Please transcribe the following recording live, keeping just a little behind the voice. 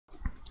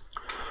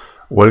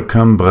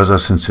Welcome,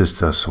 brothers and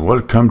sisters.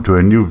 Welcome to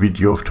a new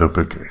video of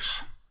Triple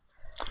Grace.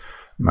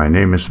 My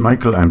name is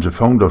Michael. I'm the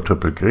founder of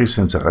Triple Grace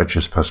and the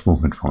Righteous Path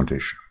Movement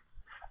Foundation.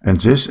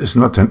 And this is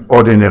not an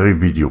ordinary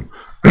video,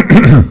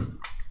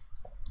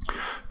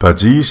 but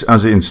these are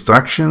the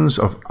instructions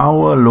of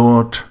our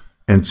Lord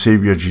and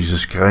Savior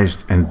Jesus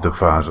Christ and the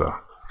Father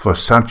for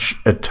such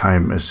a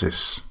time as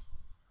this.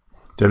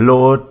 The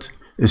Lord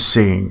is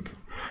saying,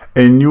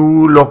 a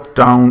new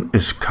lockdown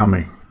is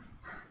coming.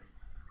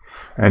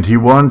 And He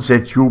wants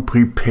that you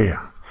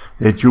prepare,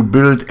 that you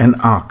build an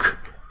ark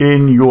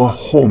in your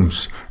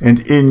homes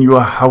and in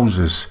your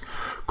houses.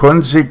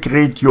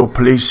 Consecrate your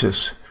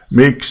places,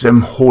 make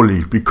them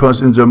holy,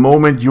 because in the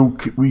moment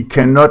we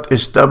cannot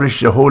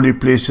establish the holy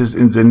places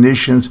in the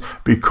nations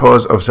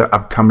because of the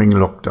upcoming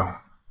lockdown.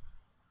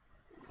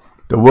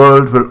 The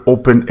world will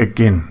open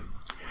again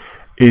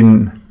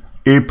in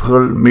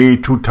April, May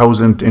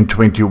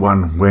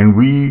 2021, when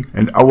we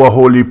and our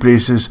holy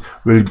places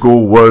will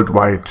go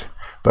worldwide.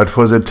 But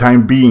for the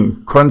time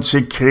being,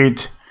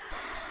 consecrate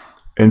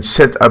and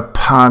set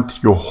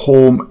apart your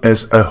home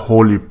as a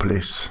holy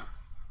place.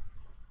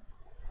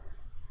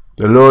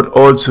 The Lord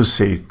also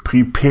said,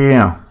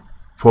 prepare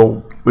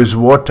with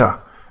water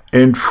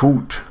and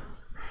food.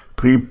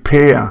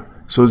 Prepare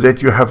so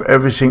that you have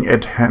everything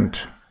at hand.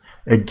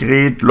 A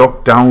great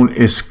lockdown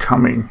is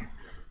coming.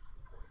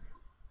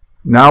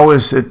 Now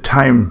is the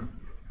time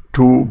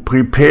to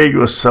prepare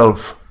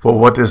yourself for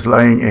what is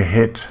lying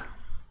ahead.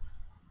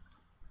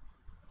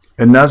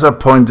 Another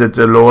point that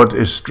the Lord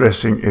is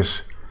stressing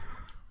is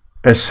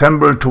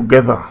assemble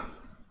together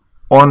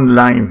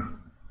online.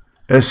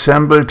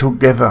 Assemble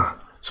together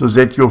so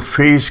that your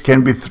faith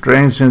can be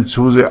strengthened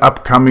through the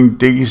upcoming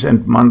days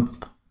and months.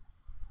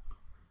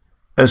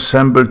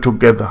 Assemble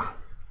together.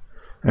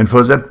 And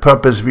for that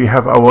purpose we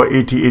have our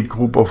 88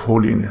 group of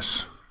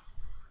holiness.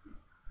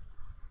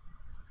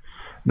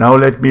 Now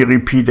let me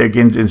repeat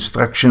again the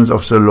instructions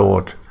of the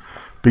Lord,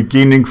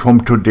 beginning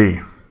from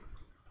today.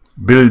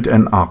 Build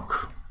an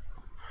ark.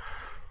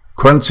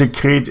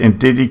 Consecrate and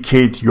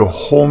dedicate your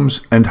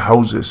homes and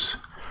houses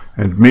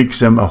and make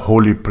them a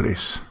holy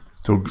place,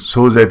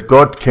 so that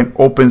God can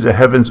open the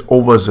heavens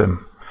over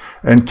them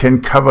and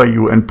can cover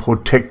you and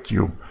protect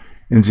you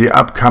in the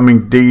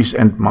upcoming days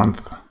and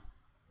months.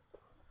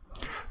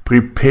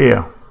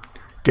 Prepare,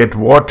 get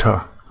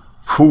water,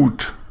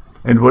 food,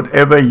 and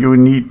whatever you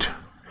need,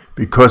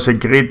 because a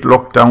great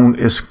lockdown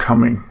is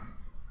coming.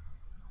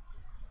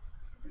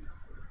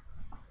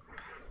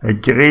 A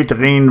great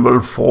rain will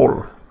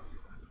fall.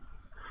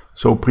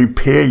 So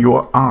prepare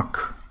your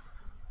ark.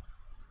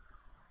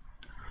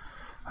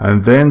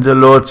 And then the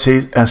Lord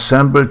says,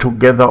 assemble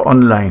together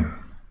online.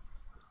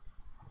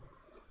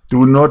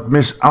 Do not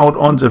miss out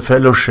on the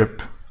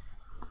fellowship.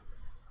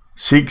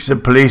 Seek the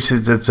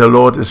places that the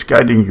Lord is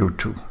guiding you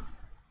to,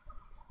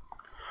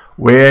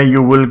 where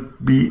you will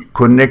be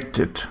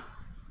connected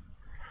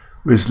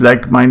with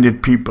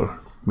like-minded people,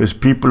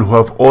 with people who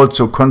have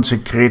also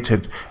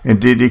consecrated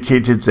and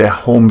dedicated their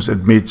homes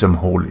and made them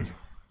holy.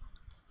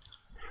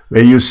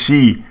 Where you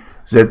see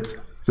that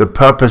the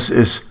purpose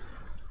is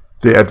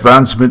the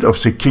advancement of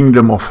the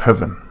kingdom of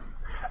heaven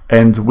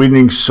and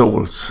winning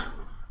souls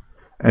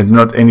and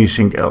not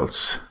anything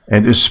else,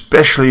 and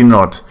especially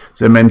not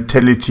the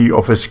mentality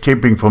of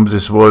escaping from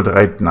this world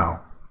right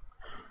now.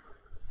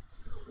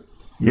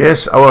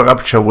 Yes, our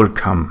rapture will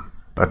come,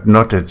 but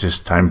not at this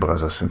time,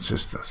 brothers and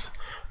sisters.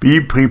 Be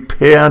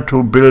prepared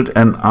to build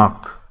an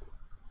ark,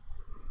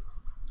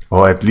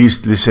 or at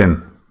least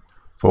listen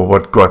for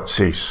what God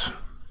says.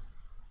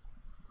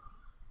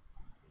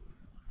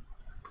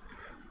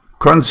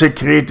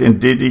 Consecrate and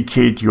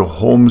dedicate your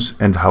homes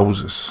and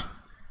houses.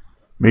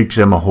 Make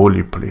them a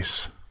holy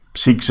place.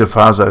 Seek the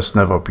Father as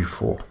never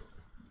before.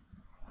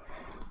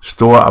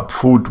 Store up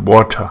food,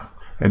 water,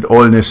 and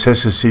all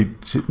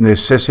necessities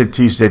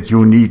that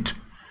you need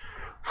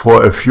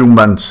for a few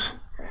months,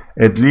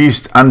 at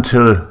least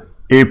until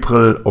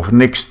April of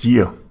next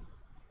year.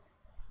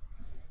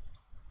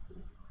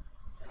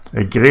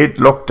 A great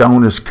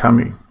lockdown is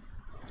coming.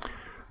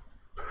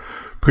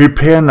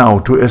 Prepare now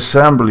to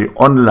assembly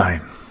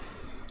online.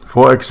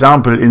 For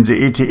example, in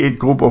the 88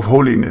 group of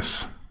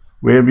holiness,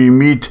 where we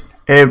meet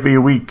every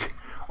week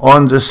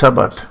on the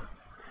Sabbath,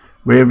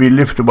 where we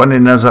lift one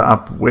another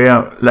up,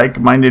 where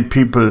like-minded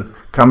people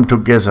come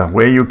together,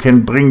 where you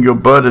can bring your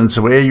burdens,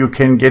 where you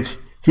can get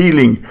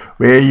healing,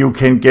 where you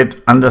can get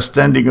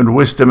understanding and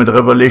wisdom and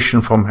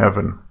revelation from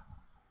heaven.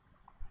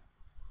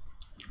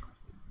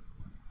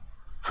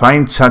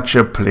 Find such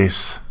a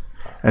place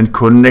and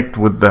connect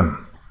with them.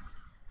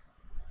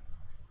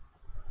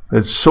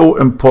 It's so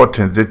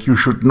important that you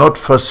should not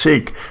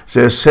forsake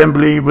the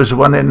assembly with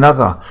one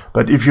another.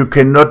 But if you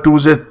cannot do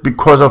that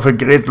because of a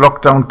great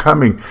lockdown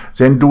coming,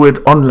 then do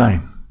it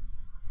online.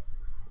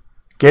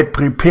 Get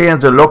prepared.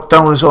 The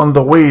lockdown is on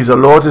the way. The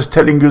Lord is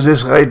telling you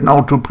this right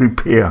now to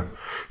prepare.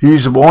 He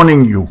is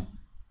warning you.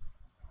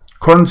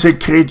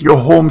 Consecrate your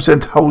homes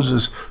and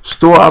houses.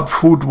 Store up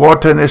food,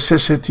 water,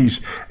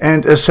 necessities,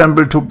 and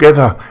assemble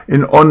together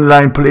in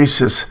online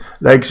places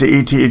like the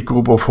 88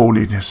 group of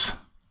holiness.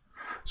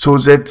 so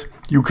that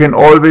you can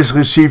always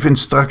receive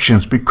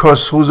instructions,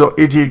 because through the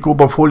 88 group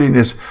of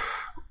holiness,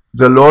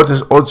 the Lord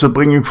is also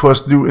bringing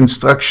forth new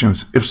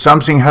instructions. If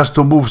something has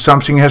to move,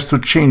 something has to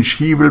change,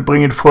 He will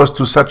bring it forth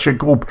to such a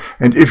group.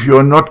 And if you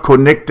are not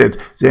connected,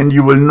 then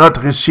you will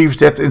not receive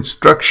that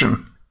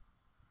instruction.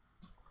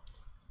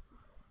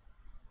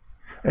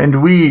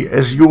 And we,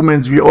 as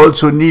humans, we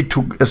also need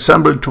to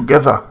assemble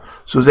together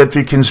so that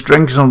we can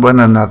strengthen one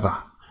another.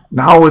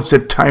 Now it's the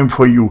time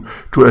for you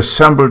to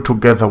assemble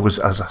together with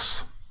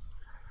others.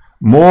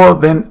 More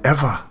than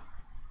ever.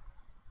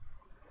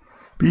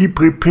 Be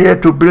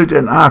prepared to build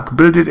an ark.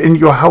 Build it in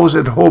your house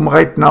at home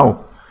right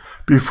now.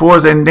 Before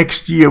the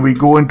next year we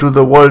go into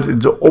the world in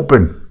the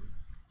open.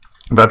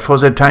 But for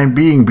the time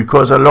being,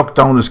 because a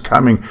lockdown is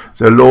coming,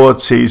 the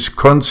Lord says,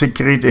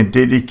 consecrate and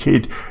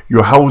dedicate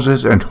your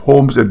houses and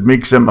homes and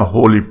make them a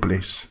holy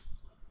place.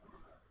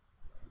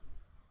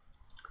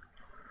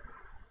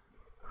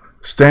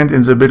 Stand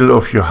in the middle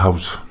of your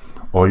house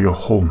or your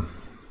home.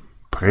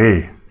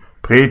 Pray.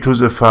 Pray to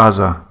the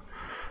Father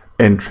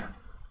and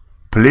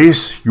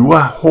place your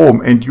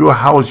home and your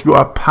house, your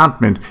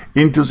apartment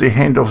into the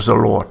hand of the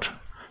Lord.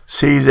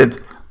 Say that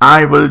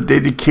I will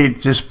dedicate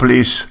this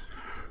place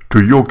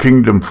to your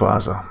kingdom,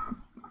 Father.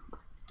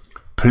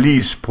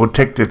 Please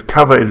protect it,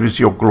 cover it with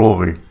your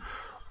glory.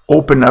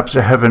 Open up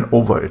the heaven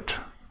over it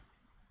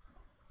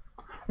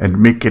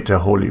and make it a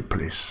holy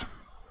place.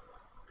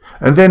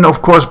 And then,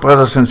 of course,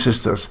 brothers and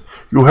sisters,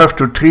 you have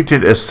to treat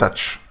it as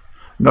such.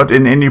 Not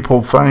in any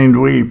profane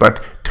way,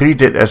 but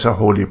treat it as a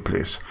holy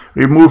place.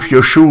 Remove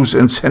your shoes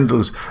and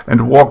sandals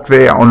and walk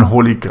there on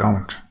holy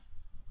ground.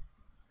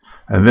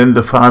 And then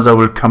the Father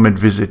will come and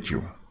visit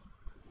you.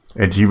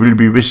 And He will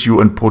be with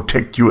you and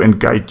protect you and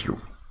guide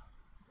you.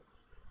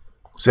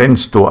 Then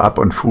store up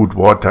on food,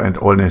 water and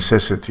all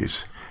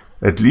necessities,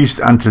 at least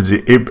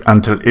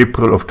until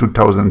April of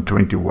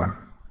 2021.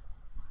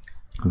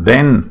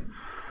 Then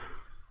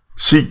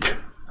seek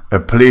a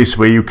place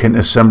where you can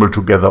assemble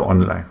together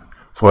online.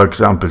 For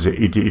example,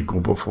 the 88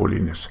 group of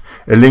holiness.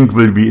 A link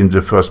will be in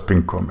the first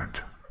pinned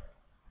comment.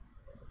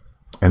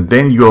 And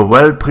then you are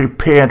well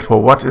prepared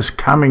for what is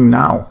coming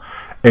now.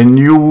 A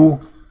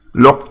new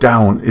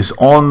lockdown is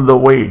on the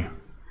way,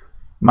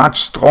 much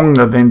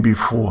stronger than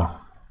before.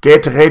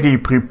 Get ready,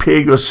 prepare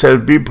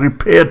yourself, be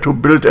prepared to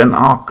build an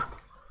ark.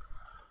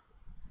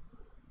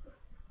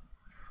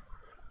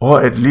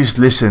 Or at least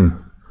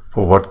listen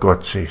for what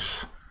God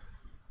says.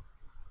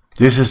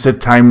 This is the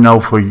time now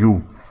for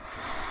you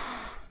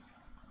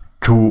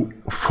to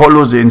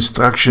follow the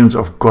instructions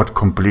of God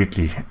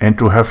completely and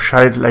to have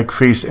childlike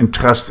faith and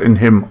trust in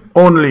Him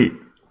only.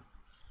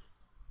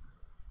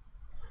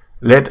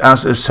 Let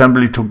us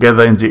assemble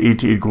together in the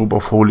 88 group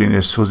of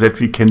holiness so that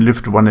we can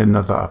lift one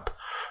another up,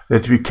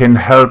 that we can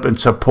help and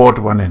support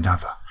one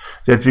another,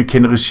 that we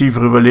can receive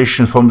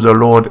revelation from the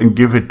Lord and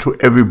give it to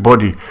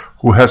everybody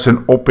who has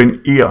an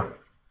open ear,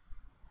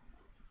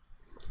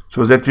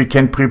 so that we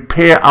can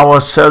prepare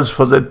ourselves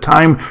for the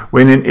time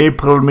when in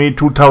April, May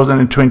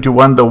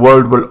 2021 the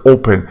world will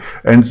open,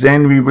 and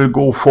then we will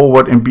go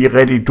forward and be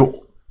ready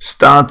to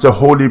start the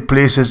holy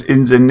places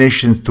in the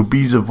nations, to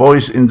be the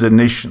voice in the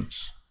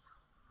nations.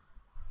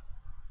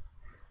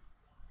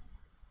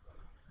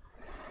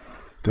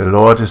 The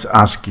Lord is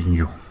asking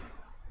you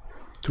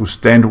to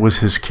stand with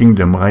His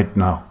kingdom right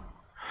now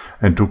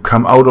and to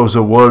come out of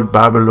the world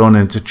Babylon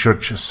and the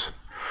churches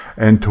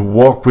and to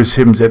walk with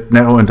Him that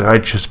narrow and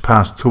righteous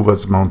path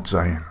towards Mount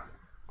Zion.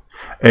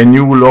 A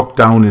new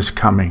lockdown is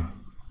coming.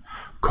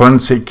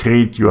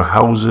 Consecrate your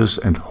houses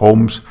and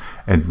homes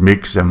and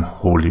make them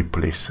holy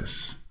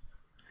places.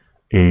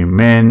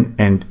 Amen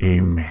and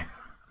amen.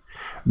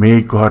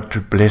 May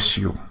God bless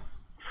you.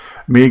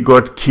 May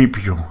God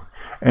keep you.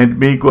 And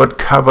may God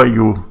cover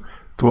you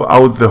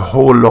throughout the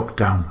whole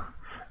lockdown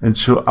and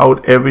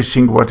throughout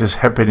everything what is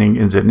happening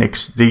in the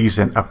next days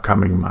and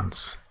upcoming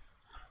months.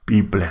 Be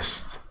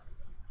blessed.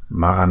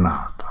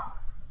 Maranatha.